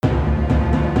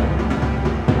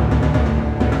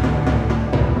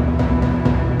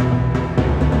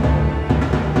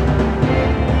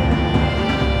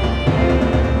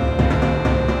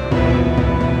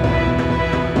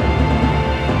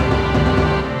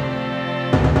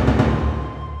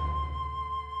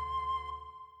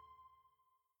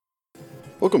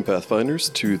Welcome, Pathfinders,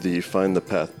 to the Find the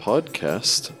Path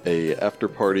podcast, a after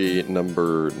party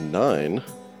number 9.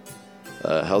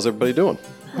 How's everybody doing?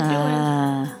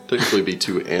 Technically be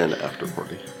to an after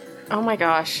party. Oh my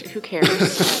gosh, who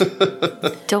cares?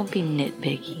 Don't be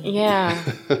nitpicky.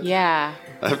 Yeah.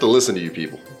 I have to listen to you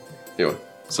people. Anyway,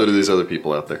 so do these other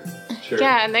people out there. Sure.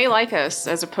 Yeah, and they like us,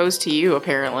 as opposed to you,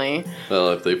 apparently.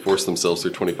 Well, if they force themselves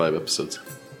through 25 episodes.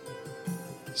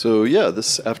 So yeah,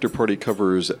 this after party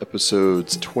covers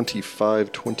episodes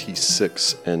 25,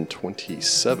 26, and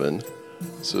 27.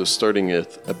 So starting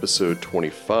at episode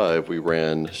 25, we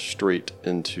ran straight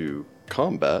into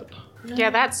combat. Yeah,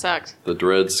 that sucked. The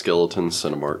Dread Skeleton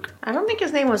Cinemark. I don't think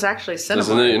his name was actually His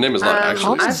Cinemark. name is not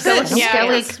actually I said Skeleton. Yeah,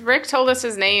 Skelly. Rick told us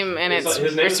his name, and it's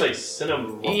His name is like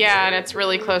Cinemark. yeah, and it's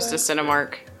really close to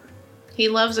Cinemark. He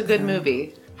loves a good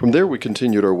movie. From there, we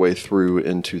continued our way through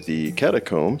into the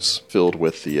catacombs, filled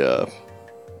with the,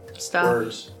 Stuff.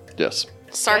 Words. yes.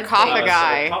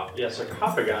 Sarcophagi.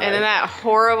 Sarcophagi. And then that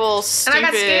horrible, stupid... And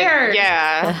I got scared.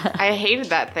 Yeah, I hated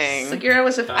that thing. Segura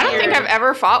was a fear. I don't think I've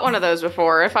ever fought one of those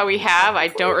before. If we have, I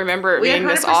don't remember it We being 100%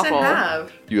 this awful.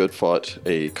 have. You had fought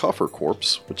a coffer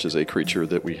corpse, which is a creature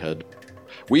that we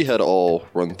had all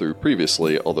run through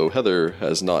previously, although Heather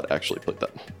has not actually played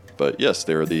that. But yes,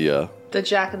 they're the The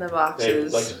Jack in the They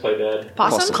Boxes. like to play dead.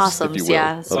 Possums? if you Possums, will,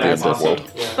 yeah. of the Like a undead possum.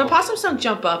 world. Yeah. But possums don't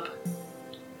jump up.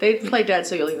 They play dead,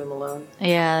 so you leave them alone.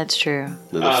 Yeah, that's true.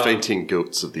 They're the fainting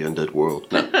goats of the undead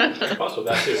world. No. Also,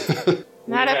 that too.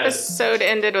 That We had- episode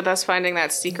ended with us finding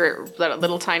that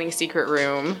little tiny secret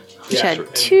room. Which Yeah, had sure.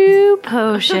 2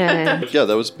 potions. Yeah,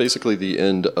 that was basically the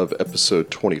end of episode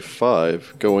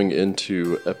 25. Going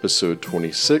into episode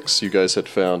 26, you guys had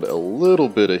found a little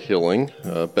bit of healing,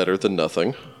 better than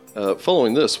nothing.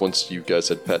 Following this, once you guys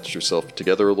had patched yourself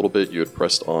together a little bit, you had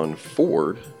pressed on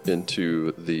forward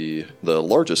into the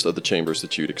largest of the chambers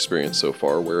that you'd experienced so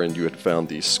far, wherein you had found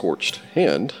the Scorched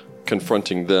Hand,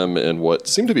 confronting them in what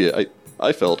seemed to be,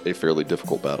 I felt, a fairly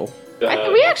difficult battle.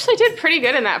 We actually did pretty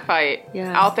good in that fight,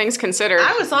 Yeah. all things considered.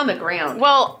 I was on the ground.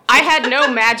 Well, I had no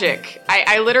magic.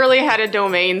 I literally had a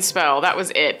domain spell. That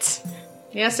was it.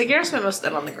 Yeah, Segura spent most of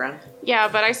that on the ground. Yeah,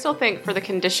 but I still think for the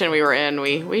condition we were in,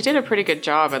 we did a pretty good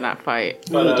job in that fight.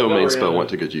 But, The domain Valeriana- spell went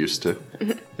to good use, too.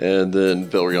 And then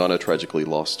Valeriana tragically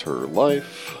lost her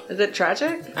life. Is it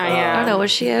tragic? I don't know, was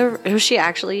she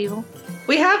actually evil?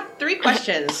 We have 3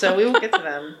 questions, so we will get to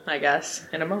them, I guess,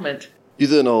 in a moment. You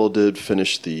then all did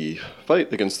finish the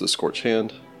fight against the Scorched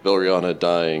Hand, Valeriana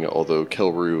dying, although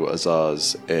Kelru,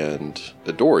 Azaz, and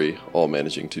Idori all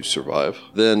managing to survive.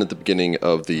 Then at the beginning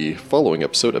of the following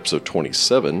episode, episode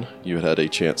 27, you had a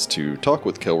chance to talk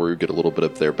with Kelru, get a little bit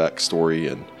of their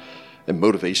backstory and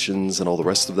motivations and all the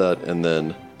rest of that, and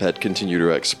then had continued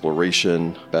your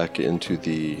exploration back into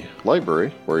the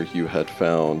library, where you had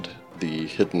found the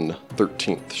hidden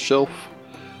 13th shelf,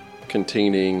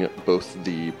 containing both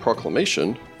the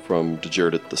proclamation from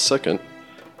Djerdit II,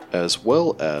 as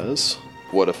well as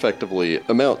what effectively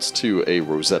amounts to a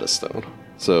Rosetta Stone.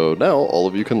 So now all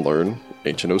of you can learn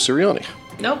Ancient Osiriani.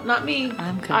 Nope, not me.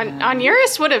 I'm kind of...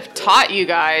 Onuris would have taught you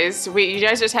guys. You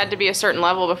guys just had to be a certain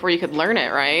level before you could learn it,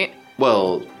 right?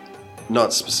 Well,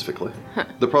 not specifically.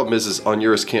 The problem is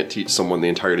Onuris can't teach someone the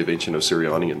entirety of Ancient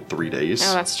Osiriani in 3 days.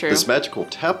 Oh, that's true. This magical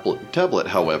tablet,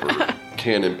 however,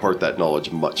 can impart that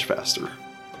knowledge much faster.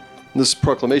 This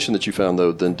proclamation that you found,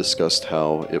 though, then discussed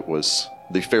how it was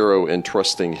the Pharaoh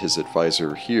entrusting his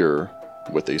advisor here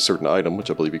with a certain item, which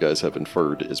I believe you guys have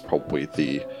inferred is probably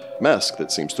the mask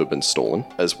that seems to have been stolen,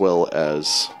 as well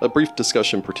as a brief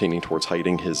discussion pertaining towards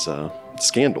hiding his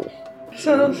scandal.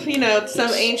 So,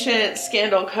 some ancient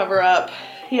scandal cover-up.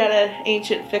 He had an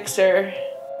ancient fixer.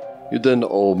 You then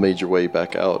all made your way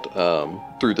back out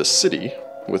through the city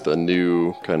with a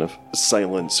new kind of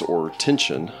silence or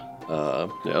tension.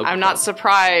 I'm not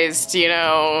surprised,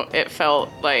 it felt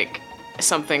like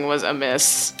something was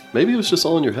amiss. Maybe it was just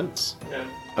all in your heads. Yeah.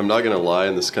 I'm not gonna lie,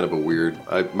 and this is kind of a weird...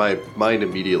 my mind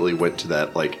immediately went to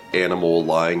that, animal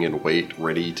lying in wait,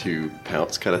 ready to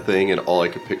pounce kind of thing, and all I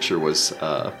could picture was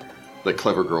the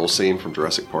Clever Girl scene from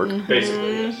Jurassic Park.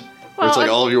 Basically, yes. Where it's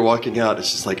all of you are walking out,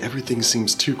 it's just everything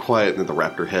seems too quiet, and then the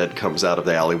raptor head comes out of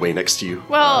the alleyway next to you.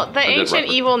 Well, the a dead ancient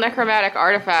raptor. evil necromantic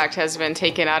artifact has been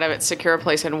taken out of its secure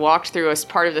place and walked through a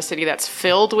part of the city that's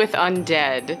filled with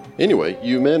undead. Anyway,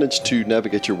 you managed to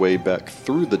navigate your way back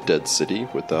through the dead city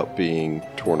without being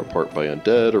torn apart by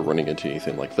undead or running into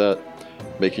anything like that,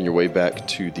 making your way back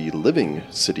to the living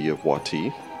city of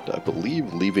Wati, I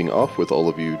believe leaving off with all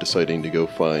of you deciding to go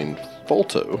find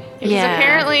Falto. Because Yeah.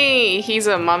 apparently he's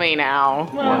a mummy now.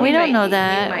 Well, we don't might know be- he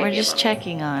that. might We're be just able-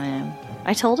 checking on him.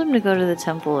 I told him to go to the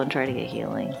temple and try to get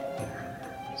healing.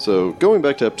 So, going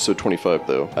back to episode 25,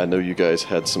 though, I know you guys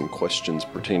had some questions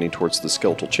pertaining towards the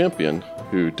Skeletal Champion,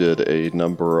 who did a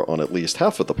number on at least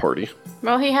half of the party.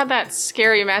 Well, he had that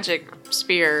scary magic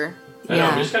spear. I know, I'm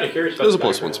Yeah. just kind of curious about There's a the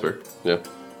 +1 background. spear. Yeah.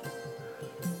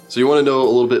 So, you want to know a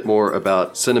little bit more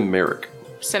about Cinemeric.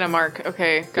 Cinemark.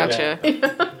 Okay, gotcha.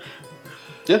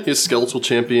 Yeah, he's a skeletal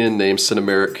champion named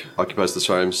Cinemeric, occupies the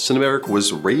shrine. Cinemeric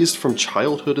was raised from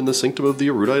childhood in the sanctum of the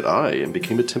Erudite Eye and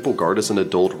became a temple guard as an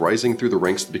adult, rising through the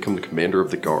ranks to become the commander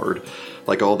of the guard.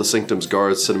 Like all the sanctum's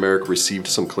guards, Cinemeric received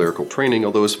some clerical training,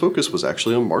 although his focus was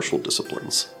actually on martial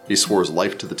disciplines. He swore his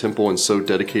life to the temple, and so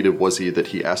dedicated was he that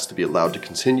he asked to be allowed to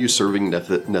continue serving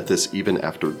Nethys even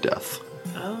after death.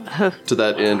 To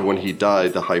that end, when he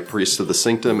died, the high priest of the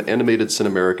sanctum animated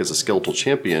Cinemeric as a skeletal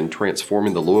champion,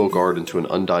 transforming the loyal guard into an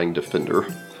undying defender.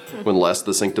 When the last of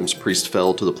the sanctum's priest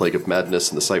fell to the plague of madness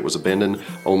and the site was abandoned,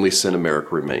 only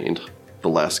Cinemeric remained, the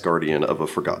last guardian of a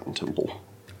forgotten temple.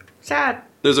 Sad.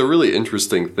 There's a really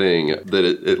interesting thing that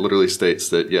it literally states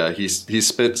that, yeah, he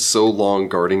spent so long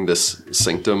guarding this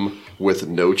sanctum with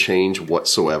no change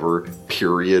whatsoever,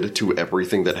 period, to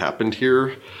everything that happened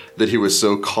here, that he was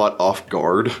so caught off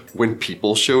guard when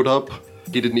people showed up.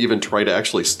 He didn't even try to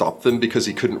actually stop them because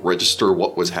he couldn't register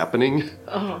what was happening.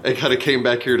 And kind of came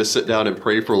back here to sit down and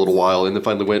pray for a little while, and then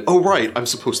finally went, oh right, I'm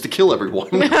supposed to kill everyone.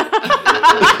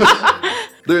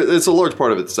 It's a large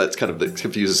part of it that's kind of that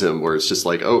confuses him, where it's just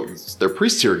like, oh, they're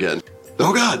priests here again.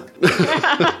 Oh god.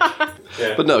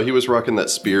 Yeah. But no, he was rocking that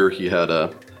spear. He had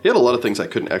a lot of things I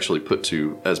couldn't actually put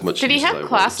to as much Did he use as I have wanted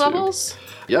class to. levels?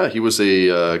 Yeah, he was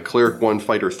a Cleric 1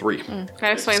 Fighter 3. That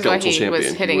explains why Skeletal he champion. was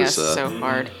He hitting was, us so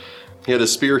hard. He had a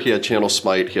spear, he had channel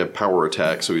smite, he had power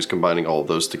attack, so he was combining all of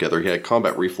those together. He had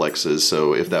combat reflexes,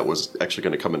 so if that was actually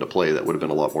going to come into play, that would have been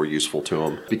a lot more useful to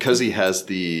him. Because he has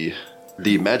the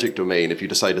magic domain, if you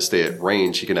decide to stay at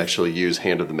range, he can actually use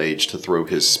Hand of the Mage to throw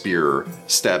his spear,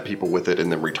 stab people with it,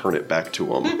 and then return it back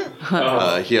to him.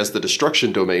 He has the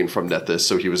destruction domain from Nethys,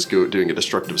 so he was doing a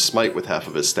destructive smite with half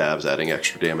of his stabs, adding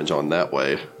extra damage on that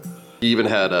way. He even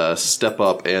had a step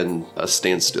up and a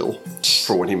standstill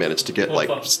for when he managed to get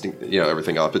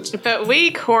everything off. But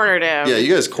we cornered him. Yeah,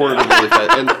 you guys cornered him really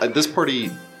fast. And at this party,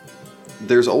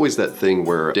 there's always that thing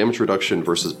where damage reduction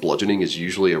versus bludgeoning is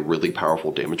usually a really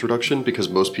powerful damage reduction because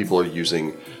most people are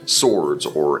using swords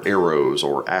or arrows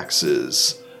or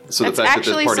axes. So That's the fact that this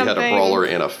actually party had a something- brawler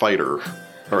and a fighter,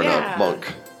 or Yeah. a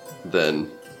monk,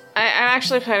 then I'm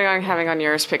actually planning on having on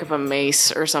yours pick up a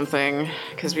mace or something,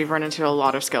 because we've run into a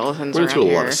lot of skeletons we're around into a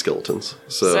here. lot of skeletons.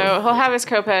 So he'll have his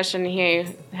Kopesh, and he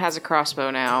has a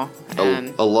crossbow now.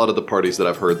 And A lot of the parties that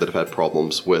I've heard that have had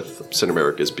problems with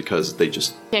Cinemeric is because they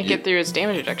just can't get through his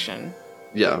damage reduction.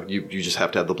 yeah, you just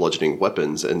have to have the bludgeoning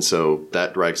weapons, and so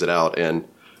that drags it out. And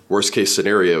worst case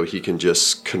scenario, he can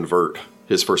just convert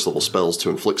his first level spells to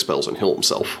inflict spells and heal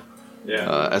himself,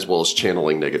 Yeah. as well as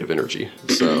channeling negative energy.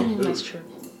 So That's true.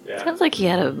 Yeah. Sounds like he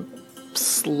had a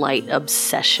slight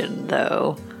obsession,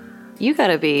 though. You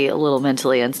gotta be a little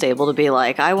mentally unstable to be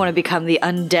like, I want to become the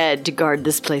undead to guard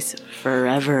this place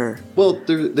forever. well,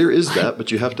 there is that,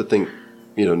 but you have to think,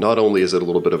 not only is it a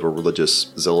little bit of a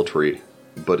religious zealotry,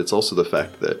 but it's also the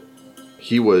fact that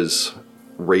he was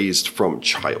raised from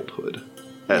childhood.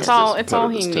 As all- this it's part all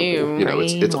of this he temple.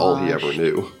 knew. It's all he ever Brainwashed.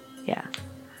 knew. Yeah.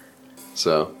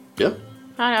 So yeah.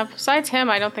 I don't know. Besides him,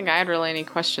 I don't think I had really any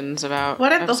questions about.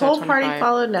 What if the episode whole party 25.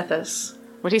 followed Nethys?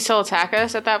 Would he still attack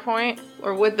us at that point?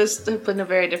 Or would this have been a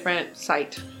very different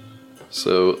site?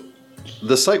 So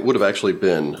the site would have actually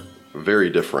been very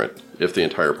different if the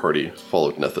entire party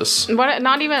followed Nethys. What?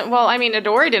 Not even. Well, I mean,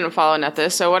 Adori didn't follow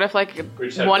Nethys, so what if like We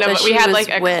just had one of But we she had was like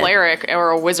a with- cleric or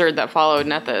a wizard that followed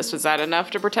Nethys? Was that enough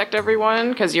to protect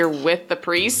everyone? Because you're with the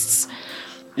priests.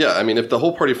 Yeah, I mean, if the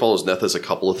whole party follows Nethys, a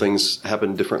couple of things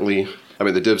happen differently. I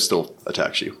mean, the div still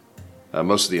attacks you.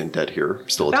 Most of the undead here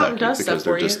still Fountain attack you does because stuff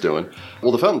they're for just you. doing.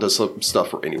 Well, the fountain does some stuff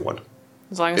for anyone.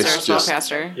 As long as It's they're a just-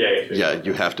 spellcaster. Yeah. Yeah,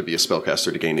 you have to be a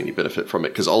spellcaster to gain any benefit from it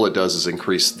because all it does is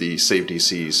increase the save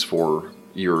DCs for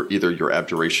either your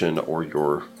abjuration or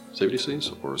your save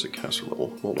DCs, or is it caster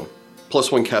level? Hold on.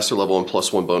 +1 caster level and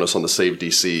 +1 bonus on the save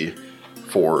DC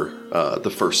for the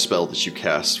first spell that you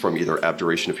cast from either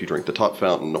abjuration if you drink the top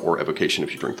fountain or evocation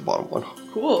if you drink the bottom one.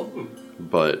 Cool.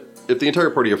 But if the entire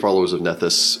party are followers of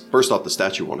Nethys, first off, the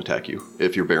statue won't attack you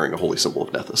if you're bearing a holy symbol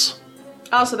of Nethys.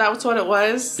 Oh, so that was what it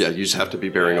was? Yeah, you just have to be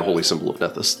bearing a holy symbol of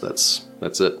Nethys.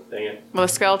 That's it. Dang it. Will the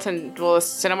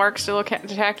Cinemark still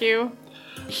attack you?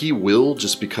 He will,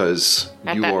 just because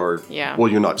At you that- are. yeah. Well,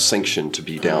 you're not sanctioned to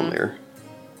be down there.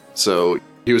 So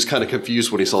He was kind of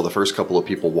confused when he saw the first couple of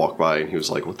people walk by, and he was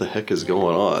like, what the heck is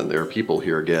going on? There are people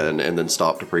here again, and then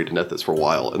stopped to pray to Nethys for a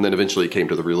while, and then eventually came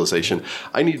to the realization,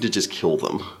 I need to just kill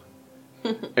them.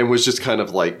 And was just kind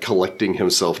of like collecting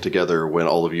himself together when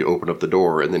all of you opened up the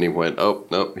door, and then he went, oh,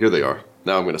 no, here they are.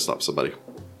 Now I'm going to stop somebody.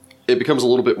 It becomes a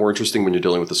little bit more interesting when you're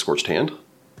dealing with the Scorched Hand,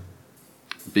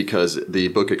 because the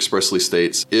book expressly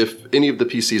states, if any of the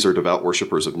PCs are devout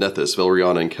worshippers of Nethys,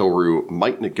 Valeriana and Kelru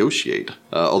might negotiate,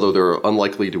 although they're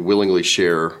unlikely to willingly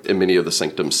share in many of the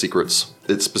Sanctum's secrets.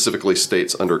 It specifically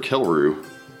states under Kelru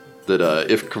that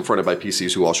if confronted by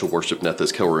PCs who also worship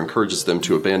Nethys, Kelru encourages them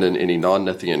to abandon any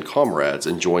non-Nethian comrades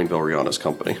and join Valeriana's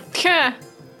company.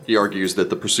 He argues that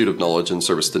the pursuit of knowledge and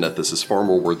service to Nethys is far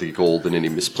more worthy goal than any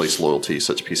misplaced loyalty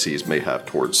such PCs may have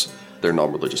towards their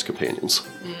non-religious companions.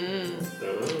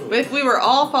 But if we were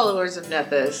all followers of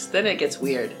Nethys, then it gets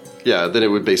weird. Yeah, then it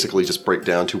would basically just break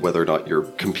down to whether or not you're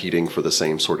competing for the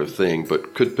same sort of thing,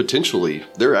 but could potentially,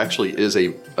 there actually is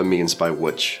a means by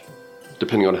which,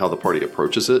 depending on how the party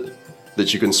approaches it,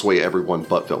 that you can sway everyone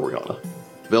but Valeriana.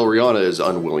 Valeriana is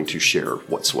unwilling to share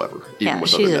whatsoever, even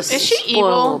with other she's a Nethians. Is she evil?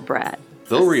 spoiled brat.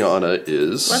 Valeriana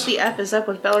is What the F is up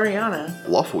with Valeriana?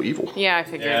 lawful evil. Yeah, I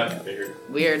figured. Yeah, I figured.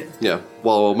 Weird. Yeah,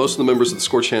 while most of the members of the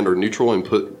Scorched Hand are neutral and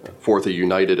put forth a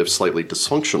united, if slightly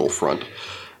dysfunctional front,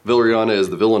 Valeriana is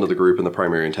the villain of the group and the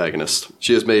primary antagonist.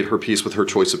 She has made her peace with her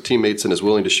choice of teammates and is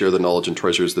willing to share the knowledge and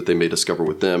treasures that they may discover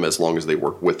with them as long as they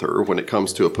work with her. When it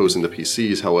comes to opposing the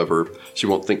PCs, however, she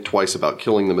won't think twice about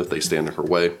killing them if they stand in her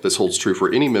way. This holds true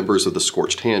for any members of the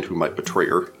Scorched Hand who might betray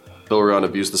her.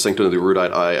 Valeriana views the Sanctum of the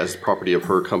Erudite Eye as the property of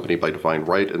her company by divine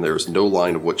right, and there is no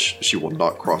line of which she will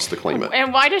not cross to claim it.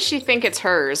 And why does she think it's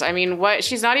hers? I mean, what?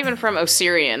 She's not even from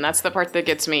Osirian. That's the part that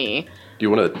gets me. Do you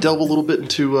want to delve a little bit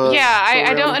into Yeah, I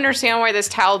don't Valeriana? understand why this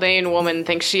Taldane woman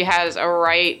thinks she has a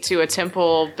right to a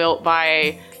temple built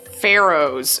by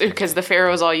pharaohs, because the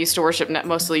pharaohs all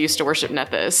mostly used to worship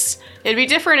Nethys. It'd be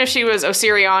different if she was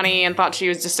Osiriani and thought she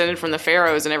was descended from the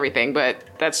pharaohs and everything, but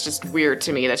that's just weird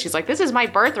to me that she's like, this is my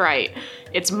birthright.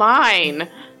 It's mine.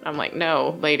 I'm like,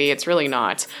 no, lady, it's really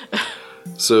not.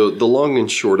 So the long and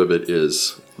short of it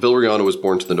is, Valeriana was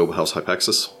born to the noble house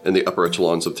Hypaxis in the upper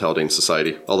echelons of Taldane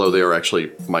society, although they are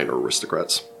actually minor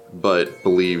aristocrats, but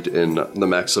believed in the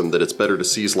maxim that it's better to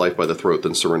seize life by the throat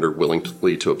than surrender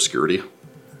willingly to obscurity.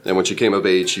 And when she came of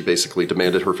age, she basically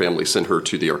demanded her family send her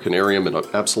to the Arcanarium in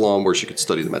Absalom, where she could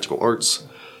study the magical arts.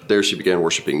 There she began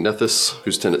worshipping Nethys,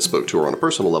 whose tenets spoke to her on a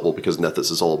personal level because Nethys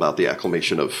is all about the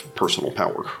acclamation of personal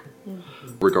power,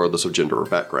 regardless of gender or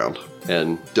background.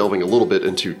 And delving a little bit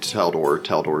into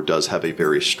Taldor does have a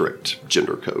very strict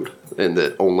gender code, in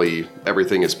that only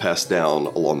everything is passed down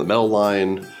along the male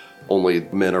line, only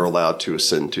men are allowed to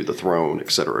ascend to the throne,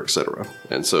 etc., etc.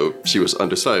 And so she was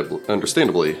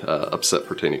understandably upset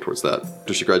pertaining towards that.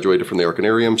 After she graduated from the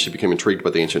Arcanarium, she became intrigued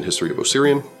by the ancient history of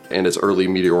Osirian and its early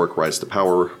meteoric rise to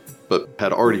power, but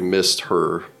had already missed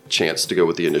her chance to go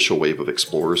with the initial wave of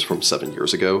explorers from 7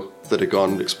 years ago that had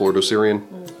gone and explored Osirian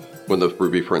when the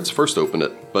Ruby Prince first opened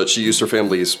it. But she used her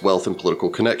family's wealth and political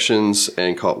connections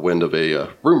and caught wind of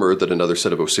a rumor that another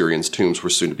set of Osirian's tombs were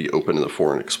soon to be open in the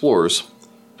foreign explorers.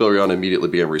 Valeriana immediately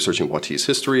began researching Wati's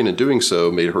history, and in doing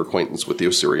so, made her acquaintance with the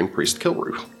Osirian priest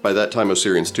Kelru. By that time,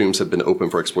 Osirian's tombs had been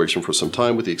open for exploration for some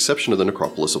time, with the exception of the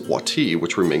necropolis of Wati,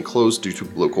 which remained closed due to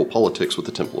local politics with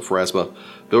the Temple of Pharasma.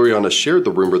 Valeriana shared the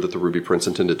rumor that the Ruby Prince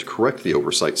intended to correct the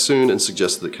oversight soon, and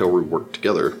suggested that Kelru work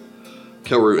together.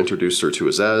 Kelru introduced her to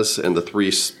Azaz, and the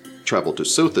three traveled to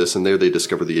Sothis, and there they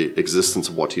discovered the existence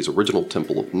of Wati's original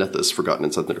temple of Nethys, forgotten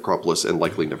inside the necropolis and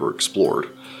likely never explored.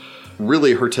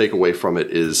 Really, her takeaway from it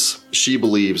is she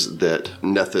believes that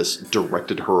Nethys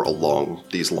directed her along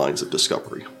these lines of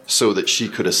discovery so that she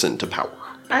could ascend to power.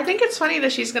 I think it's funny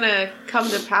that she's gonna come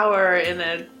to power in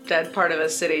a dead part of a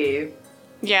city.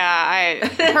 Yeah,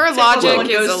 her logic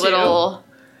is a little...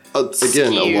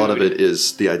 Again, a lot of skewed. it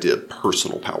is the idea of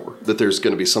personal power. That there's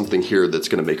going to be something here that's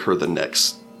going to make her the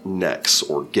next Nex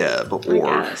or Geb or,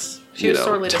 guess. She was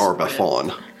sorely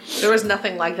Tarbafon. There was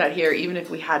nothing like that here, even if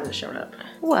we hadn't shown up.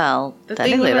 Well, The thing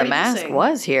technically was the already mask missing.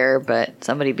 was here, but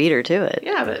somebody beat her to it.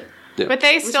 Yeah, but But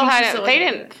they still means she hadn't. still They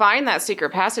wasn't didn't good. find that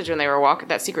secret passage when they were walking.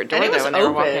 That secret door and it was though when they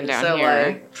were walking open, down so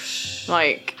here.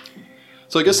 Like,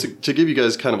 So I guess to give you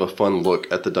guys kind of a fun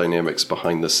look at the dynamics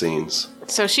behind the scenes.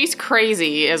 so she's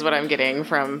crazy, is what I'm getting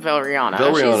from Valeriana.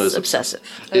 Valeriana She's is obsessive.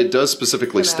 It does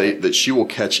specifically Dramatic. state that she will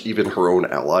catch even her own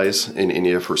allies in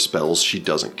any of her spells. She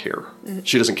doesn't care.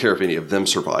 She doesn't care if any of them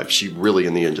survive. She really,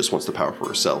 in the end, just wants the power for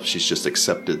herself. She's just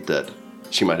accepted that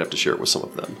she might have to share it with some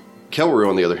of them. Kelru,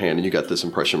 on the other hand, and you got this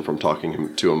impression from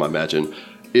talking to him, I imagine,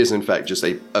 is in fact just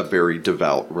a very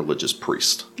devout religious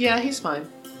priest Yeah, he's fine.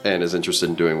 and is interested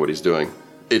in doing what he's doing.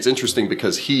 It's interesting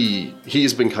because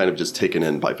he's been kind of just taken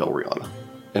in by Valeriana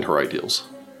and her ideals.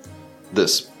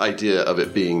 This idea of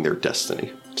it being their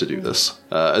destiny to do this.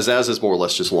 Azaz is more or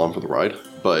less just along for the ride,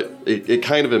 but it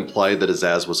kind of implied that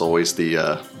Azaz was always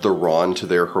the Ron to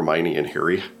their Hermione and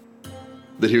Harry.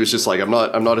 That he was just like, I'm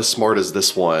not as smart as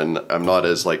this one. I'm not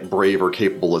as like brave or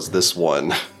capable as this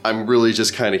one. I'm really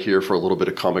just kind of here for a little bit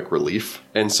of comic relief.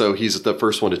 And so he's the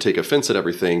first one to take offense at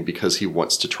everything because he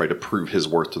wants to try to prove his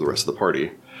worth to the rest of the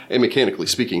party. And mechanically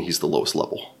speaking, he's the lowest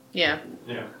level. Yeah.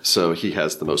 Yeah. So he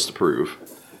has the most to prove.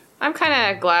 I'm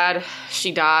kind of glad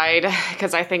she died,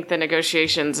 because I think the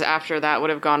negotiations after that would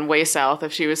have gone way south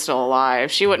if she was still alive.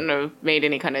 She wouldn't have made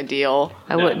any kind of deal.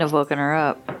 I wouldn't have woken her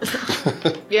up.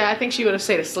 Yeah, I think she would have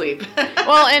stayed asleep.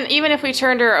 Well, and even if we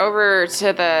turned her over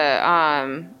to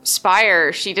the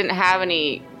Spire, she didn't have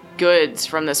any goods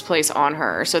from this place on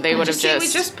her, so they would have We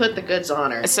just put the goods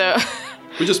on her. So...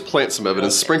 We just plant some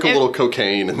evidence, sprinkle a little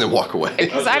cocaine, and then walk away.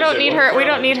 Because I don't need her. We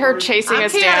don't need her chasing I'm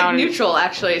us chaotic down. neutral,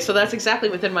 actually, so that's exactly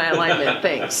within my alignment.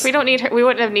 Thanks. We don't need her. We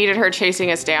wouldn't have needed her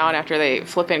chasing us down after they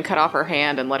flip and cut off her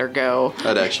hand and let her go.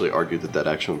 I'd actually argue that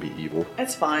action would be evil.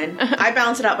 That's fine. I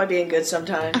balance it out by being good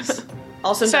sometimes.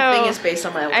 Also, So, nothing is based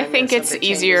on my alignment. I think so it's if it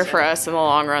easier changes for it- us in the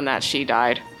long run that she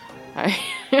died.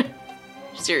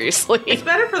 Seriously. It's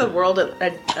better for the world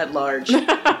at large.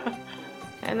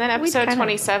 And then episode kinda-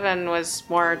 27 was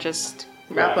more just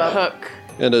Wrap up. hook.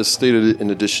 And as stated, in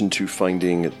addition to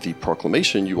finding the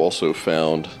proclamation, you also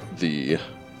found the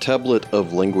Tablet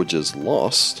of Languages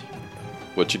Lost,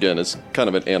 which again is kind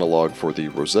of an analog for the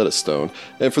Rosetta Stone.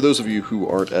 And for those of you who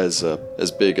aren't as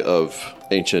big of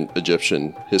ancient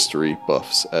Egyptian history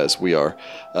buffs as we are,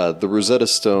 the Rosetta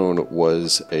Stone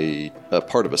was a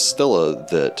part of a stela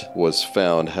that was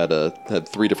found, had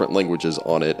 3 different languages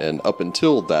on it, and up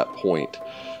until that point,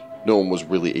 no one was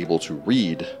really able to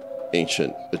read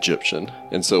ancient Egyptian.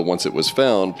 And so once it was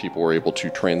found, people were able to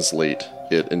translate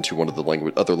it into one of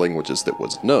the other languages that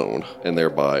was known, and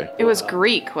thereby... It was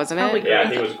Greek, wasn't it? Probably Yeah, I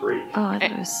think it was Greek. Oh, I thought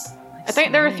it was. I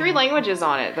think there were 3 languages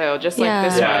on it, though, just like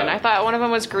this Yeah. one. I thought one of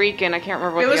them was Greek, and I can't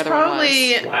remember what It the was other one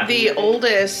probably was. Latin, the maybe.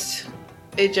 oldest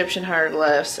Egyptian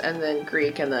hieroglyphs, and then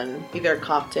Greek, and then either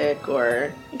Coptic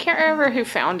or... I can't remember who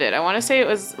found it. I want to say it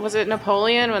was it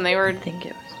Napoleon when they were... I think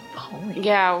it was. Holy.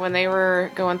 Yeah, when they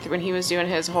were going through, when he was doing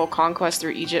his whole conquest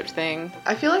through Egypt thing.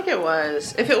 I feel like it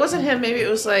was. If it wasn't him, maybe it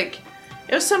was like...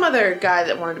 It was some other guy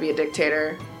that wanted to be a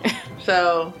dictator.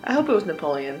 So, I hope it was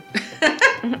Napoleon.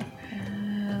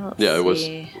 Let's Yeah,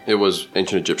 see. it was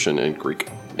ancient Egyptian and Greek.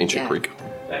 Ancient Yeah. Greek.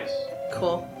 Nice.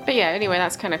 Cool. But yeah, anyway,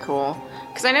 that's kind of cool.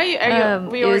 Because I know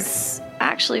we It were... was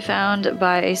actually found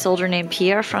by a soldier named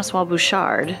Pierre Francois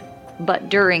Bouchard, but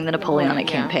during the Napoleonic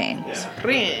Yeah. campaign. Yeah. Oh,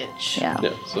 French. Yeah. Yeah,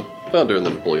 so found during the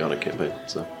Napoleonic campaign.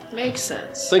 So Makes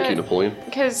sense. thank you, Napoleon.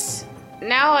 Because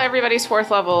now everybody's 4th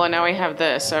level, and now we have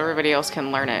this, so everybody else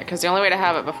can learn it. Because the only way to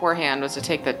have it beforehand was to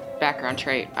take the background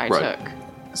trait I Right. took.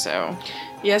 So,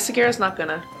 Yeah, Sagira's not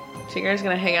gonna. Sagira's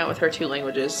gonna hang out with her 2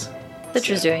 languages.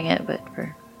 Citra's doing it, but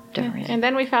for different reasons. and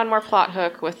then we found more plot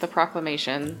hook with the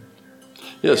proclamation.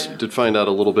 Yes, Yeah. did find out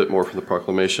a little bit more from the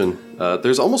proclamation.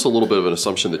 There's almost a little bit of an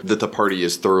assumption that the party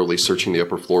is thoroughly searching the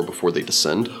upper floor before they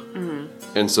descend.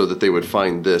 And so that they would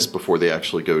find this before they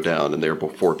actually go down, and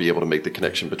therefore be able to make the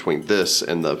connection between this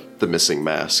and the missing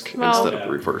mask Well- instead of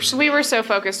the reverse. We were so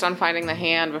focused on finding the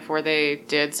hand before they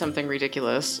did something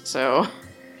ridiculous, so...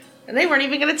 And they weren't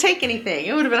even gonna take anything.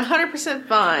 It would have been 100%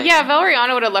 fine. Yeah,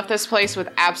 Valeriana would have left this place with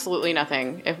absolutely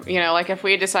nothing. If if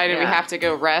we had decided we Yeah. have to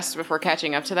go rest before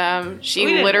catching up to them, We she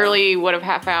didn't literally would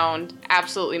have found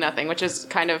absolutely nothing, which is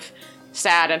kind of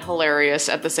sad and hilarious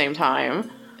at the same time.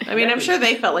 I mean, I'm sure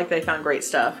they felt like they found great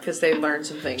stuff because they learned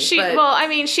some things. She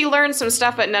but she learned some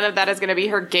stuff, but none of that is going to be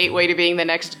her gateway to being the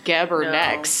next Geb or No.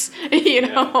 Nex. You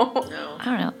know. no. I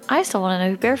don't know. I still want to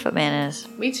know who Barefoot Man is.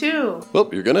 Me too. Well,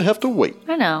 you're going to have to wait.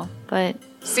 I know, but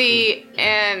See,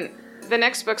 and the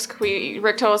next book's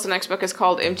Rick told us the next book is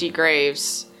called Empty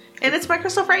Graves. And it's by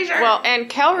Crystal Fraser. Well, and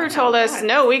Kelru told us, God.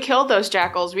 no, we killed those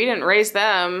jackals. We didn't raise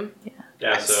them.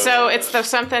 Yeah, So it's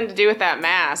something to do with that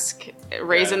mask,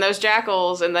 raising Yeah. those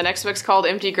jackals. And the next book's called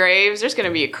Empty Graves. There's going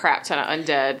to be a crap ton of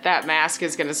undead. That mask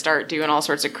is going to start doing all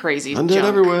sorts of crazy Undead junk.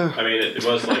 everywhere. I mean, it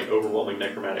was like overwhelming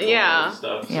necromantic Yeah. and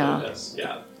stuff. So Yeah. that's,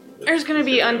 There's going to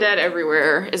be It's gonna undead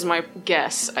everywhere, is my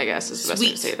guess, I guess, is the best way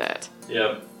to Sweet. say that.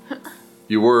 Yep.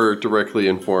 You were directly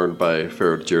informed by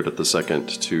Pharaoh Jared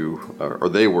II or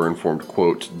they were informed,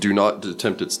 quote, do not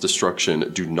attempt its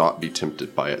destruction, do not be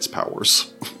tempted by its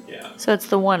powers. Yeah. so it's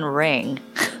the One Ring.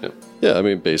 Yep. Yeah, I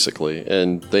mean, basically.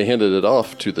 And they handed it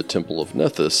off to the Temple of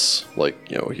Nethys, like,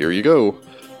 here you go.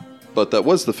 But that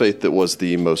was the faith that was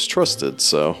the most trusted,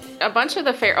 so... A bunch of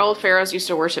the old pharaohs used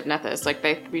to worship Nethys. Like,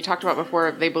 we talked about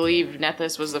before, they believed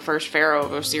Nethys was the first pharaoh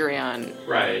of Osirion.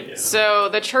 Right, yeah. So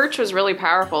the church was really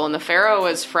powerful, and the pharaoh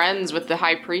was friends with the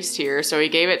high priest here, so he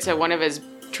gave it to one of his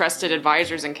trusted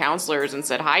advisors and counselors and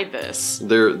said, hide this.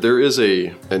 There is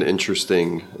an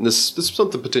interesting... And this is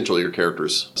something potentially your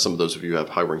characters, some of those of you who have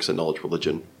high ranks in knowledge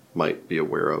religion, might be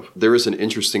aware of. There is an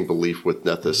interesting belief with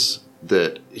Nethys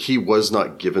that he was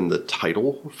not given the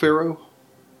title Pharaoh,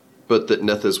 but that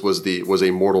Nethys was a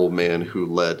mortal man who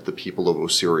led the people of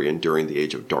Osirian during the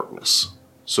Age of Darkness.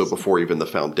 So before even the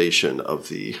foundation of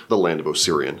the land of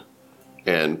Osirian,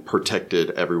 and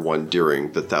protected everyone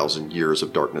during the 1,000 years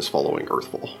of darkness following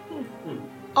Earthfall.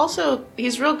 Also,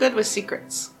 he's real good with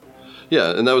secrets. Yeah,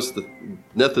 and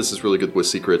Nethys is really good with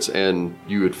secrets, and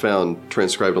you had found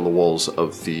transcribed on the walls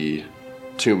of the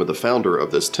tomb of the founder of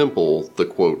this temple the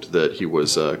quote that he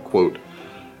was, quote,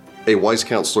 a wise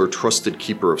counselor, trusted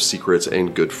keeper of secrets,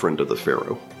 and good friend of the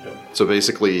pharaoh. Yep. So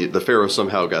basically, the pharaoh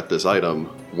somehow got this item,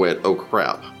 went, oh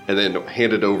crap, and then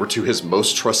handed over to his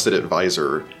most trusted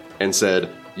advisor and said,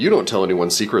 you don't tell anyone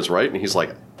secrets, right? And he's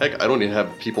like, heck, I don't even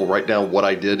have people write down what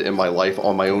I did in my life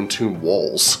on my own tomb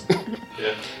walls.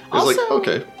 Yeah. I was Also, like,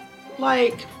 okay.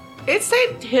 Like, it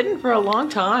stayed hidden for a long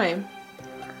time.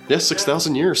 Yeah,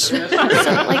 6,000 years.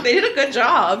 Like, they did a good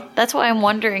job. That's why I'm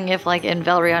wondering if, like, in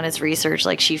Valeriana's research,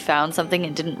 like, she found something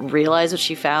and didn't realize what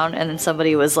she found, and then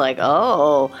somebody was like,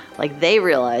 oh, like, they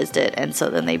realized it, and so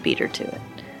then they beat her to it.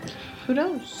 Who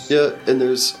knows? Yeah, and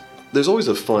there's always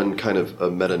a fun kind of a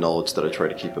meta-knowledge that I try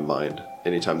to keep in mind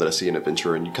anytime that I see an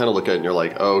adventure, and you kind of look at it and you're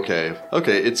like, oh, okay,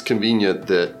 it's convenient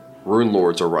that Rune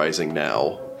Lords are rising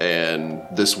now, and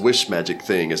this wish magic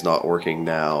thing is not working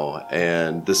now,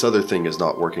 and this other thing is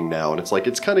not working now, and it's like,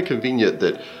 it's kind of convenient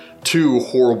that 2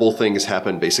 horrible things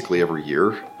happen basically every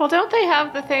year. Well, don't they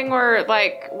have the thing where,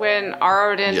 like, when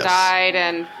Arodin Yes. died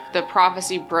and the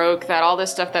prophecy broke, that all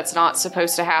this stuff that's not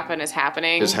supposed to happen is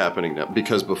happening? Is happening now,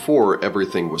 because before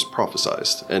everything was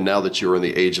prophesized, and now that you're in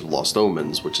the Age of Lost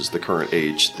Omens, which is the current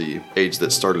age, the age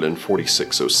that started in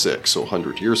 4606, so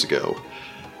 100 years ago,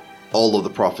 all of the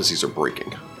prophecies are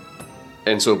breaking.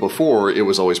 And so before, it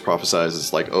was always prophesied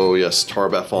as like, oh yes,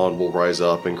 Tar-Baphon will rise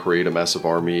up and create a massive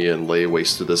army and lay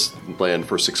waste to this land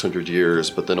for 600 years,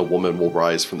 but then a woman will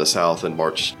rise from the south and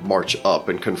march up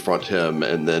and confront him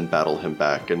and then battle him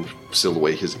back and seal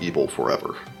away his evil forever.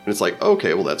 And it's like,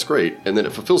 okay, well that's great. And then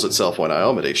it fulfills itself when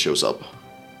Iomedes shows up.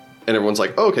 And everyone's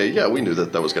like, okay, yeah, we knew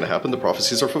that was going to happen. The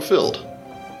prophecies are fulfilled.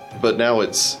 But now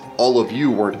it's, all of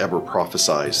you weren't ever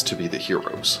prophesized to be the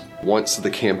heroes. Once the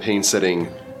campaign setting,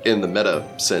 in the meta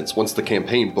sense, once the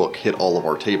campaign book hit all of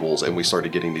our tables and we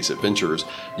started getting these adventures,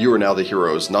 you are now the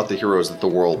heroes, not the heroes that the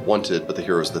world wanted, but the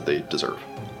heroes that they deserve.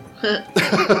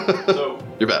 So,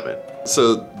 You're Batman.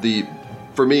 So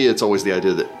for me, it's always the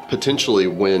idea that potentially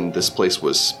when this place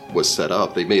was set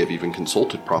up, they may have even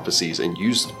consulted prophecies and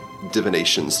used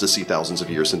divinations to see thousands of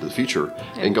years into the future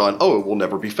and gone, oh, it will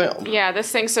never be found. Yeah,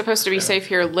 this thing's supposed to be safe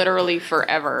here literally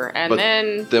forever, and But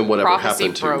then whatever prophecy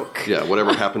happened broke.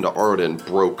 whatever happened to Arodin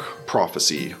broke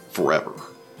prophecy forever.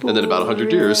 And then about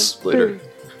 100 years later,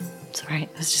 Sorry,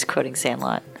 I was just quoting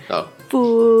Sandlot. oh,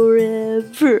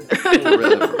 Forever.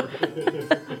 forever.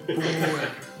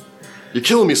 You're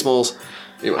killing me, Smalls.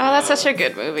 Anyway, Oh, that's such a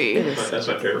good movie. that's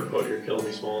my favorite quote. You're killing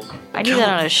me, Smalls. I need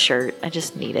that on a shirt. I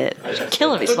just need it.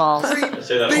 Killing me, Smalls. I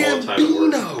say that all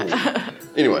the time at work.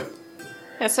 anyway,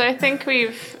 Yeah, so I think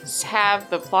we've have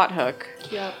the plot hook.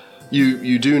 Yep.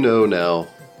 you do know now.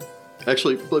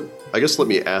 Actually, I guess let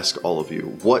me ask all of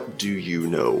you, what do you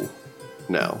know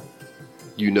now?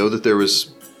 You know that there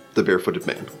was the barefooted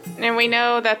man. And we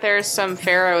know that there's some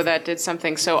pharaoh that did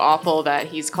something so awful that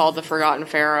he's called the Forgotten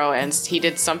Pharaoh, and he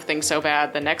did something so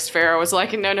bad the next pharaoh was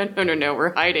like, no,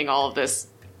 we're hiding all of this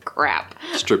crap.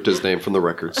 Stripped his name from the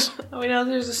records. We know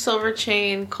there's a silver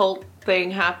chain cult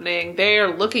thing happening. They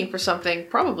are looking for something,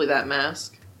 probably that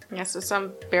mask. Yeah, so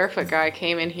some barefoot guy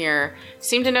came in here,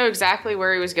 seemed to know exactly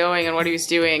where he was going and what he was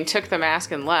doing, took the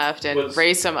mask and left, and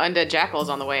raised some undead jackals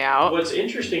on the way out. What's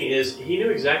interesting is he knew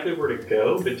exactly where to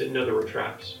go, but didn't know there were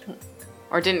traps.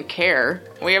 Or didn't care.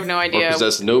 We have no Or idea.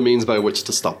 possessed no means by which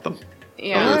to stop them,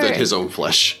 Yeah. other than his own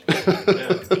flesh. Yeah.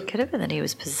 It could have been that he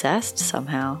was possessed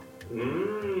somehow.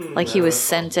 Like he was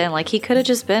sent in. Like he could have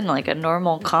just been like a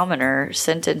normal commoner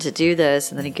sent in to do this,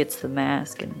 and then he gets the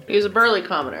mask. And He was a burly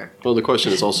commoner. Well, the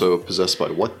question is also possessed by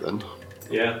what then?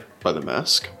 Yeah. By the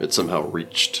mask? It somehow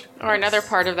reached. Or another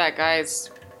part of that guy's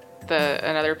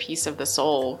another piece of the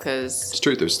soul, because It's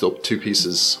true, there's still 2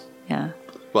 pieces. yeah,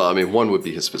 Well, I mean, one would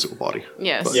be his physical body.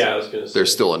 Yes. But Yeah, I was going to say.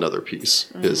 there's still another piece.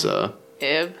 His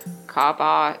Ib,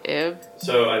 Kaba, Ib,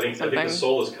 So I think Something. the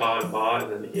soul is Ka and Ba,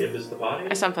 and then the Ib is the body.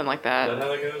 Is something like that that. how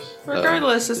that goes?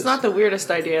 Regardless, it's not the weirdest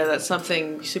idea that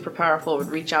something super powerful would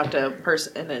reach out to a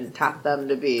person and tap them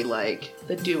to be like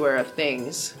the doer of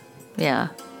things. Yeah.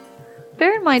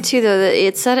 Bear in mind, too, though, that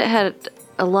it said it had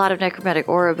a lot of necromantic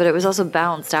aura, but it was also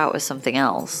balanced out with something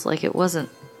else. Like, it wasn't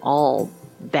all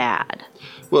bad.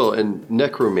 Well, and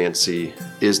necromancy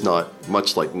is not,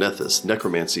 much like Nethys,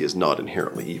 necromancy is not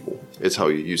inherently evil. It's how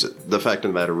you use it. The fact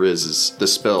of the matter is the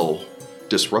spell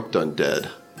Disrupt Undead,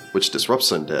 which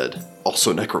disrupts undead,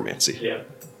 also necromancy. Yeah.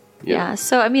 Yeah,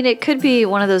 so I mean, it could be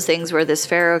one of those things where this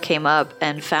pharaoh came up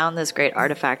and found this great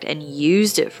artifact and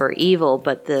used it for evil,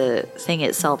 but the thing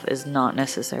itself is not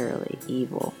necessarily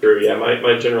evil. True, yeah.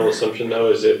 My general assumption,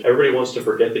 though, is if everybody wants to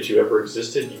forget that you ever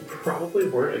existed, you probably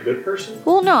weren't a good person.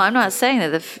 Well, no, I'm not saying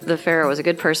that the pharaoh was a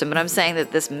good person, but I'm saying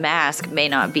that this mask may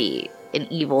not be an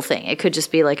evil thing. It could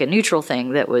just be like a neutral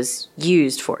thing that was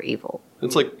used for evil.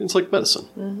 It's like medicine.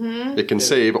 Mm-hmm. It can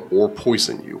save or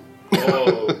poison you.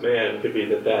 Oh, man. Could be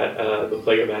that the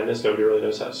Plague of Madness, nobody really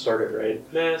knows how it started,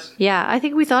 right? Mask. Yeah, I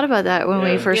think we thought about that when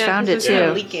we Yeah. first found it, it's kind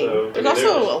of too. leaking. So, There's I mean,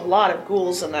 also a lot of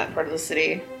ghouls in that part of the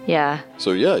city. Yeah.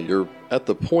 So yeah, you're at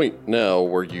the point now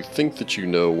where you think that you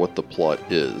know what the plot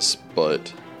is,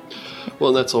 but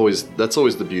well, that's always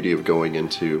the beauty of going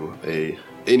into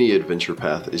any adventure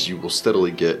path is you will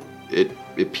steadily get it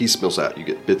piecemeals out. You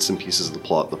get bits and pieces of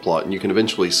the plot, and you can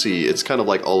eventually see it's kind of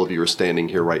like all of you are standing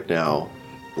here right now,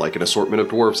 like an assortment of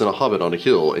dwarves and a hobbit on a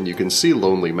hill, and you can see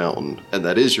Lonely Mountain, and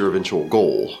that is your eventual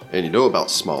goal, and you know about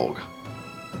Smaug.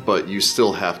 But you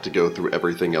still have to go through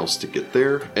everything else to get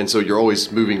there. And so you're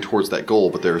always moving towards that goal,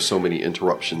 but there are so many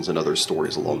interruptions and other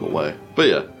stories along the way. But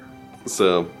yeah,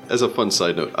 so as a fun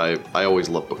side note, I always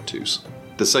love book twos.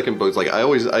 The second book, like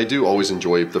I do always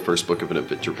enjoy the first book of an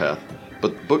adventure path,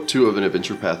 but book two of an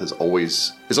adventure path is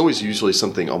always usually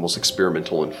something almost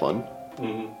experimental and fun.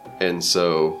 Mm-hmm. And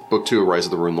so book two of Rise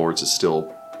of the Rune Lords is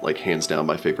still like hands down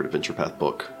my favorite adventure path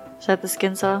book. Is that the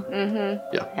skin saw? Yeah.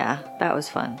 Yeah, that was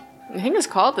fun. I think it's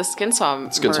called the Skin Saw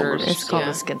Skin Saw Murders. Murders. It's called Yeah.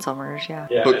 the Skin Saw Murders, yeah.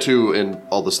 Yeah. Book two and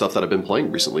all the stuff that I've been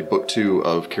playing recently, book two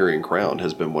of Carrion Crown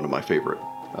has been one of my favorite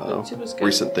Book two was good.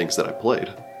 recent things that I played.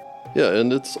 Yeah,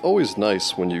 and it's always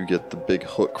nice when you get the big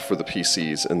hook for the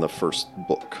PCs in the first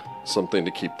book. Something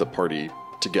to keep the party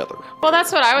together. Well,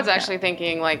 that's what I was actually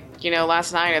thinking. Like,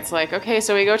 last night it's like, okay,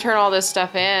 so we go turn all this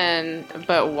stuff in,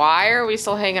 but why are we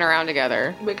still hanging around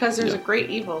together? Because there's Yeah. a great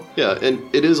evil. Yeah, and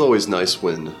it is always nice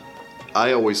when...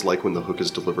 I always like when the hook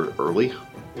is delivered early,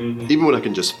 Mm-hmm. even when I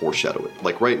can just foreshadow it.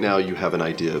 Like right now you have an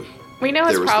idea of... We know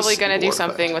it's There was probably this going to do war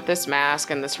something effect. with this mask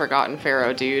and this Forgotten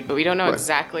Pharaoh dude, but we don't know Right.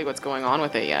 exactly what's going on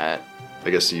with it yet. I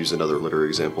guess to use another literary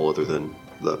example other than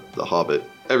the Hobbit,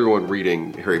 everyone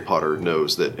reading Harry Potter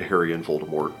knows that Harry and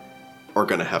Voldemort are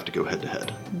going to have to go head to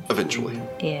head eventually.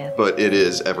 Yeah. But it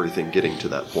is everything getting to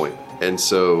that point. And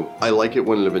so I like it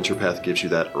when an adventure path gives you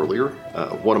that earlier.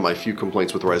 One of my few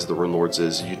complaints with Rise of the Rune Lords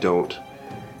is you don't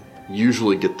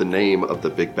usually get the name of the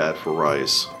big bad for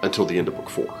Rise until the end of book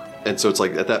 4. And so it's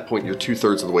like at that point you're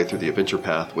 2/3 of the way through the adventure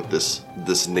path with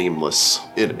this nameless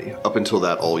enemy. Up until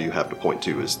that, all you have to point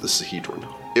to is the Sahedron.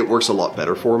 It works a lot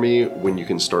better for me when you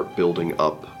can start building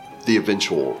up the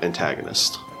eventual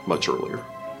antagonist much earlier.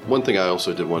 One thing I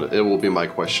also did want to, it will be my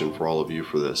question for all of you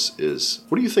for this, is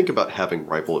what do you think about having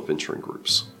rival adventuring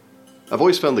groups? I've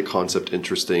always found the concept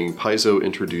interesting. Paizo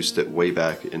introduced it way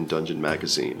back in Dungeon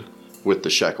Magazine with the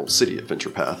Shackled City adventure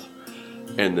path,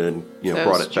 and then Those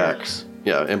brought it jerks. back.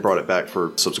 Yeah, and brought it back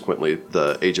for subsequently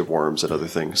the Age of Worms and other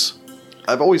things.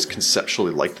 I've always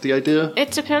conceptually liked the idea. It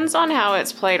depends on how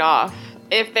it's played off.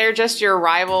 If they're just your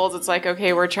rivals, it's like,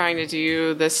 okay, we're trying to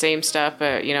do the same stuff,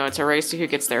 but, it's a race to who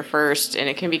gets there first, and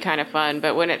it can be kind of fun.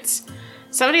 But when it's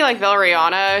somebody like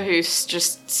Valeriana, who's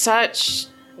just such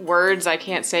words I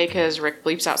can't say because Rick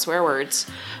bleeps out swear words,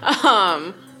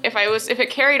 if it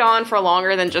carried on for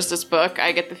longer than just this book,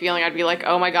 I get the feeling I'd be like,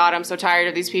 oh my god, I'm so tired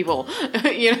of these people.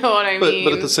 You know what I mean?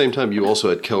 But at the same time, you also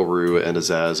had Kelru and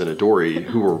Azaz and Adori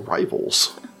who were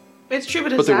rivals. It's true,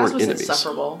 but But they Azaz weren't was enemies.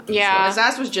 insufferable. Yeah.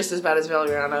 Azaz was just as bad as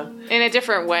Valeriana. In a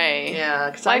different way. Yeah,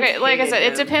 'cause Like I hated said,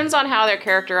 it him. depends on how they're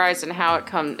characterized and how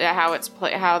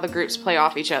how the groups play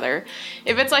off each other.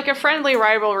 If it's like a friendly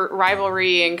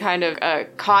rivalry and kind of a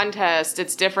contest,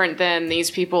 it's different than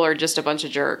these people are just a bunch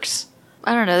of jerks.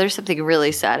 I don't know, there's something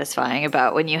really satisfying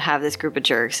about when you have this group of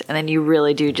jerks and then you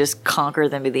really do just conquer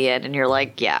them at the end and you're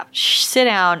like, yeah, sit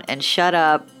down and shut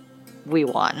up. We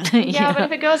won. Yeah, but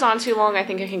if it goes on too long, I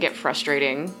think it can get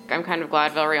frustrating. I'm kind of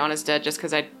glad Valeriana's dead just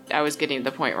because I was getting to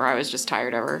the point where I was just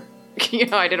tired of her.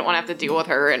 I didn't want to have to deal with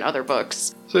her in other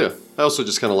books. So yeah, I also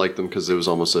just kind of liked them because it was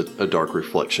almost a dark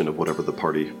reflection of whatever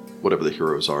the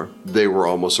heroes are. They were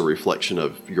almost a reflection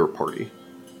of your party.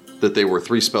 That they were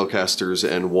 3 spellcasters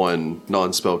and 1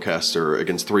 non-spellcaster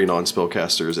against 3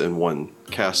 non-spellcasters and 1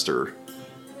 caster.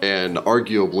 And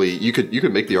arguably, you could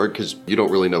make the argument, because you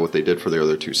don't really know what they did for their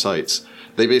other 2 sites.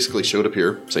 They basically showed up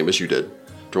here, same as you did,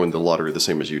 joined the lottery the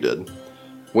same as you did,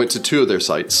 went to 2 of their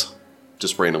sites,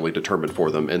 just randomly determined for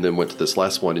them, and then went to this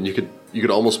last one. And you could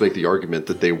almost make the argument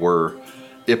that they were,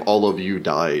 if all of you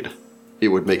died, it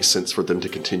would make sense for them to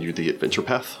continue the adventure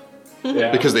path.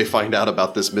 Yeah. Because they find out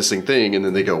about this missing thing, and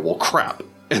then they go, well, crap,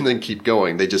 and then keep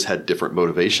going. They just had different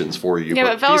motivations for you. Yeah,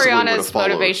 but feasibly would have Valeriana's followed.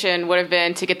 motivation would have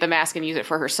been to get the mask and use it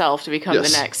for herself to become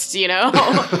Yes. the next,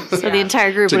 So the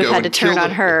entire group To would have go had to and turn kill on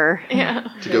the- her. Yeah.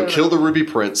 To go kill the Ruby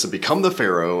Prince and become the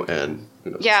Pharaoh, and who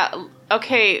knows. Yeah,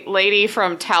 okay, lady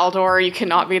from Taldor, you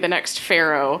cannot be the next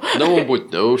pharaoh. No one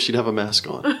would know. She'd have a mask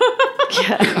on.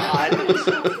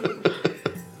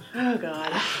 Oh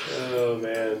God. Oh,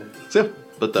 man. So, yeah,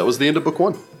 but that was the end of book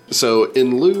 1. So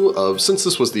since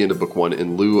this was the end of book 1,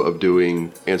 in lieu of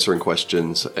answering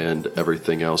questions and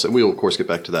everything else, and we will of course get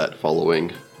back to that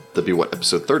following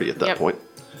episode 30 at that Yep. point.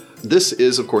 This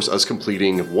is of course us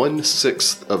completing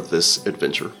 1/6 of this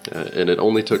adventure, and it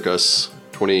only took us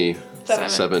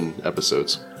 27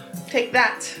 episodes. Take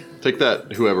that. Take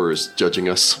that, whoever is judging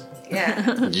us.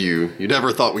 Yeah. You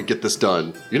never thought we'd get this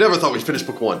done. You never thought we'd finish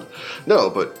book 1. No,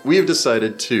 but we have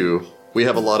decided to. We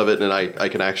have a lot of it, and I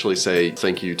can actually say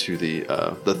thank you to the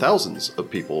thousands of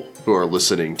people who are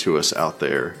listening to us out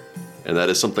there. And that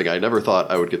is something I never thought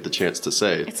I would get the chance to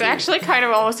say. It's actually kind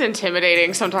of almost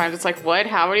intimidating sometimes. It's like, what?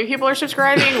 How many people are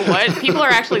subscribing? What? People are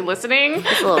actually listening?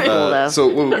 It's a little cool, though. So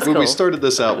when It's we cool. started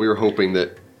this out, we were hoping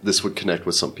that this would connect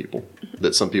with some people,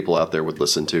 that some people out there would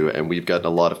listen to, and we've gotten a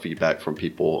lot of feedback from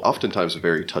people, oftentimes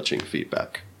very touching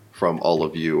feedback from all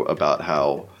of you about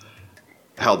how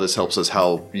this helps us,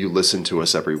 how you listen to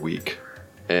us every week.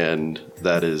 And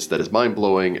that is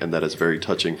mind-blowing, and that is very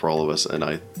touching for all of us, and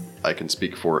I can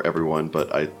speak for everyone,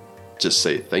 but I just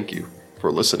say thank you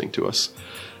for listening to us.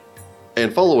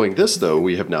 And following this, though,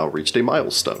 we have now reached a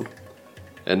milestone.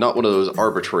 And not one of those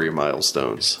arbitrary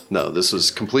milestones. No, this was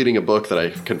completing a book that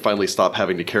I can finally stop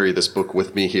having to carry this book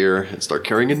with me here and start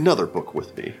carrying another book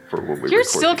with me for when we You record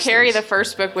still these carry things. the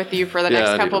first book with you for the Yeah, I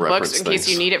next need couple to books reference in case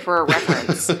you things. need it for a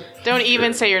reference. Don't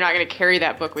even say you're not going to carry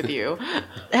that book with you.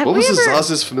 Have What we was ever-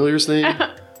 Zaz's familiar's name?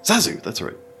 Zazu, that's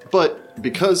right. But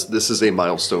because this is a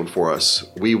milestone for us,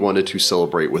 we wanted to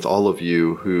celebrate with all of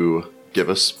you who give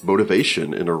us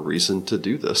motivation and a reason to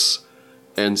do this.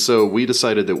 And so we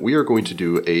decided that we are going to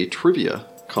do a trivia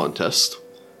contest.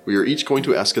 We are each going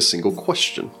to ask a single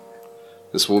question.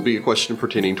 This will be a question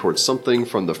pertaining towards something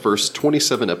from the first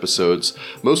 27 episodes,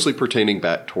 mostly pertaining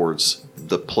back towards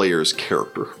the player's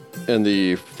character. And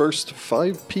the first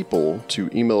 5 people to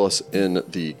email us in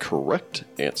the correct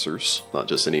answers, not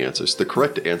just any answers, the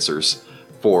correct answers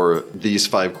for these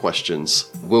 5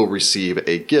 questions will receive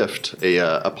a gift,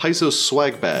 a Paizo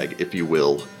swag bag, if you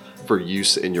will, for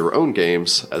use in your own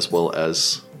games, as well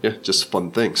as, just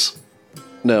fun things.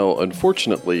 Now,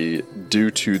 unfortunately,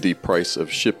 due to the price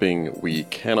of shipping, we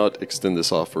cannot extend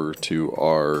this offer to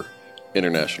our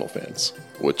international fans,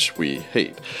 which we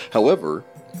hate. However,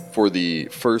 for the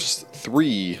first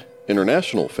 3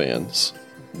 international fans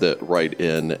that write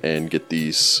in and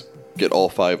get all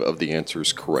 5 of the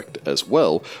answers correct as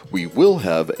well, we will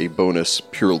have a bonus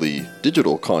purely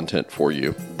digital content for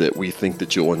you that we think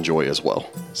that you'll enjoy as well.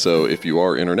 So if you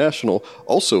are international,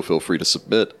 also feel free to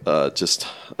submit. Just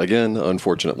again,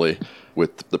 unfortunately,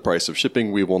 with the price of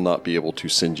shipping, we will not be able to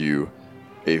send you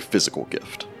a physical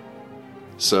gift.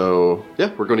 So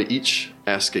yeah, we're going to each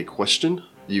ask a question.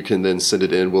 You can then send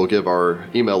it in. We'll give our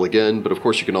email again, but of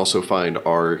course you can also find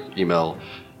our email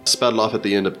spouted off at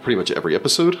the end of pretty much every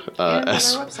episode. And on our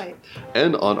website.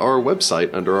 And on our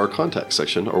website under our contact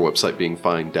section, our website being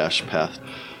Find-Path.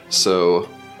 So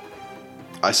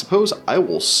I suppose I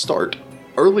will start.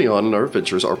 Early on in our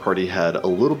adventures, our party had a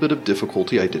little bit of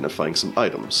difficulty identifying some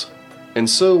items, and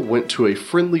so went to a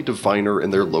friendly diviner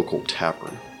in their local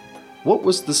tavern. What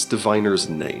was this diviner's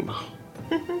name?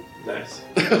 Nice.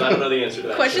 I don't know the answer to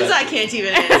that. Questions I can't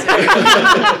even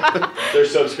answer. They're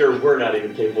so obscure, we're not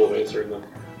even capable of answering them.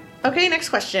 Okay, next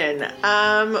question.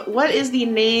 What is the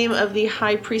name of the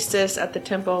high priestess at the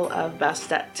Temple of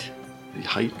Bastet? The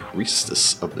High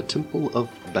Priestess of the Temple of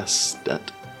Bastet.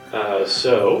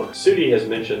 So, Sudi has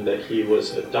mentioned that he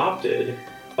was adopted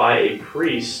by a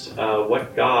priest.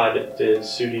 What god did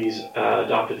Sudi's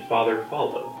adopted father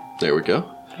follow? There we go.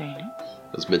 Very nice.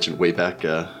 As mentioned way back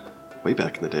way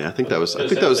back in the day. I think that was Like,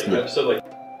 in the, episode, like,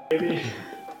 maybe.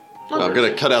 I'm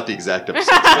gonna cut out the exact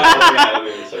episode. Oh, yeah, I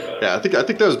mean, it's like, Yeah, I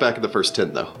think that was back in the first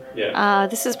 10 though. yeah.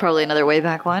 This is probably another way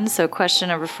back one. So question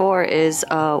number 4 is,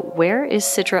 where is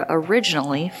Citra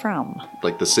originally from?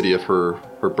 Like the city of her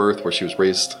birth, where she was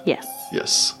raised. Yes.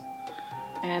 Yes.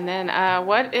 And then,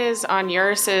 what is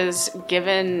Onuris's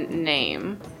given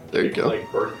name? There you go.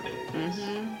 Like birth names.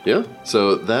 Yeah.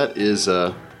 So that is.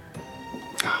 I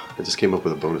just came up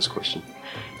with a bonus question.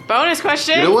 Bonus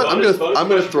question. You know what? Bonus I'm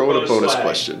gonna throw in a bonus bonus flag.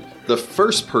 question. The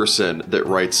first person that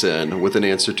writes in with an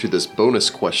answer to this bonus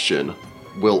question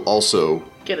will also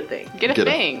Get a thing. Get a get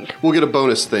thing. we'll get a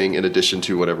bonus thing in addition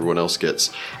to what everyone else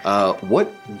gets.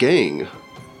 What gang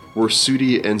were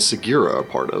Sudi and Segura a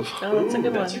part of? Oh, that's a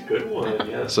good That's a one. good one,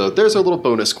 yeah. So there's a little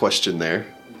bonus question there.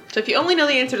 So if you only know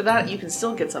the answer to that, you can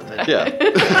still get something. Yeah.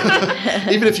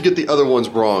 Even if you get the other ones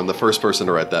wrong, the first person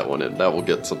to write that one in, that will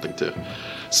get something too.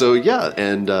 So yeah,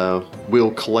 and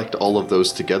we'll collect all of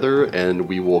those together, and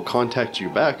we will contact you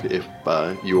back if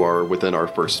you are within our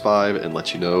first 5, and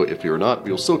let you know. If you're not,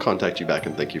 we'll still contact you back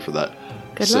and thank you for that.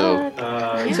 Good So-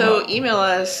 luck. So email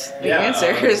us the Yeah,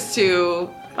 answers to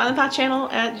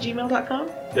violentpathchannel@gmail.com.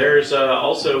 There's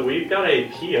also, we've got a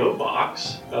P.O.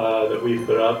 box that we've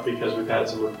put up because we've had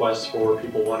some requests for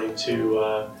people wanting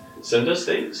to send us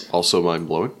things. Also mind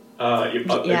blowing.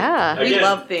 Yeah. We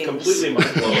love things. Completely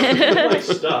mind-blowing. We like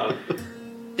stuff.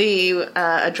 The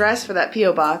address for that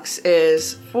P.O. box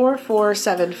is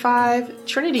 4475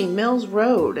 Trinity Mills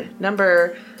Road,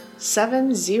 number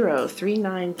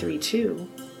 703932,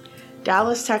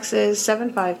 Dallas, Texas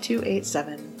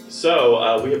 75287.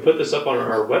 So we have put this up on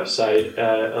our website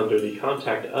under the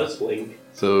Contact Us link.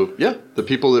 So yeah, the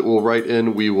people that will write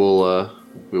in, we will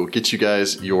get you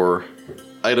guys your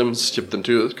items, ship them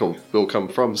to us. Will come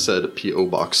from said PO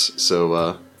box.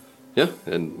 So yeah,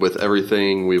 and with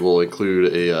everything, we will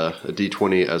include a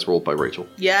D20 as rolled by Rachel.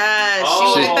 Yes,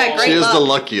 Oh. she got that great She is luck. the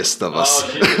luckiest of us. Oh,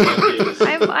 she's the luckiest.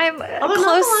 I'm a Although not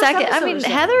close the last second. I episode mean, or so.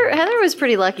 Heather was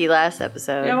pretty lucky last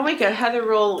episode. Yeah, we'll make a Heather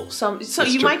roll. So That's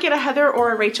you true. might get a Heather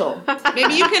or a Rachel.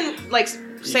 Maybe you can like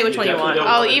say which one you want. definitely don't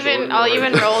I'll want a even Jordan I'll or a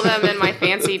even Rachel. roll them in my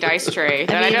fancy dice tray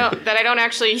that I don't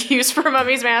actually use for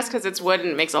Mummy's Mask because it's wood and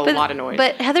it makes a lot of noise.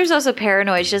 But Heather's also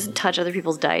paranoid. She doesn't touch other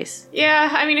people's dice. yeah,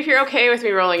 I mean, if you're okay with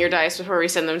me rolling your dice before we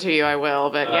send them to you, I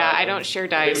will. But yeah, I don't share I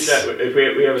think dice. that if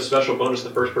we have a special bonus, the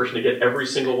first person to get every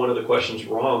single one of the questions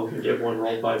wrong can get one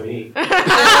rolled by me.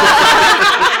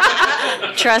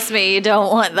 Trust me, you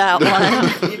don't want that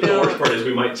one. The worst part is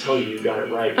we might tell you got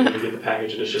it right when you get the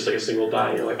package and it's just like a single die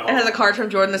and you're like, oh. It has a card from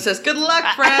Jordan that says, "Good luck,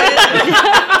 friend."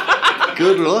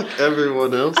 Good luck,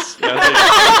 everyone else.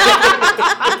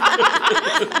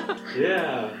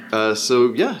 Yeah.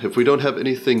 So yeah, if we don't have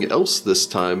anything else this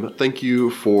time, thank you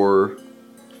for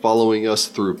following us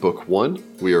through book 1.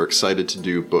 We are excited to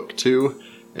do book 2,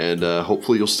 and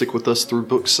hopefully you'll stick with us through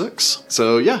book 6.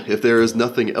 So yeah, if there is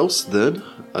nothing else then,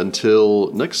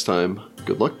 until next time,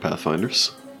 good luck,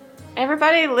 Pathfinders.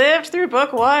 Everybody lived through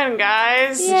book 1,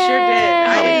 guys. Sure did.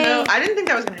 I Yay. didn't know. I didn't think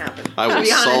that was gonna happen. I to will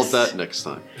be honest. solve that next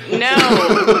time. No.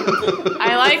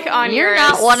 I like on You're yours.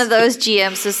 not one of those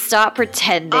GMs, so stop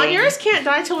pretending. On yours can't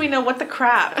die till we know what the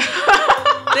crap.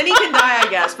 Then he can die, I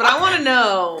guess. But I want to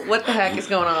know what the heck is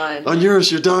going on. On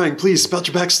yours, you're dying. Please, spout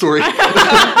your backstory.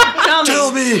 Tell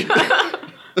me. Tell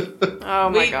me! Oh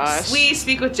my gosh. We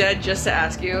speak with Jed just to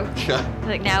ask you.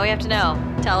 Like, now we have to know.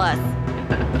 Tell us.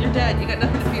 You're dead. You got nothing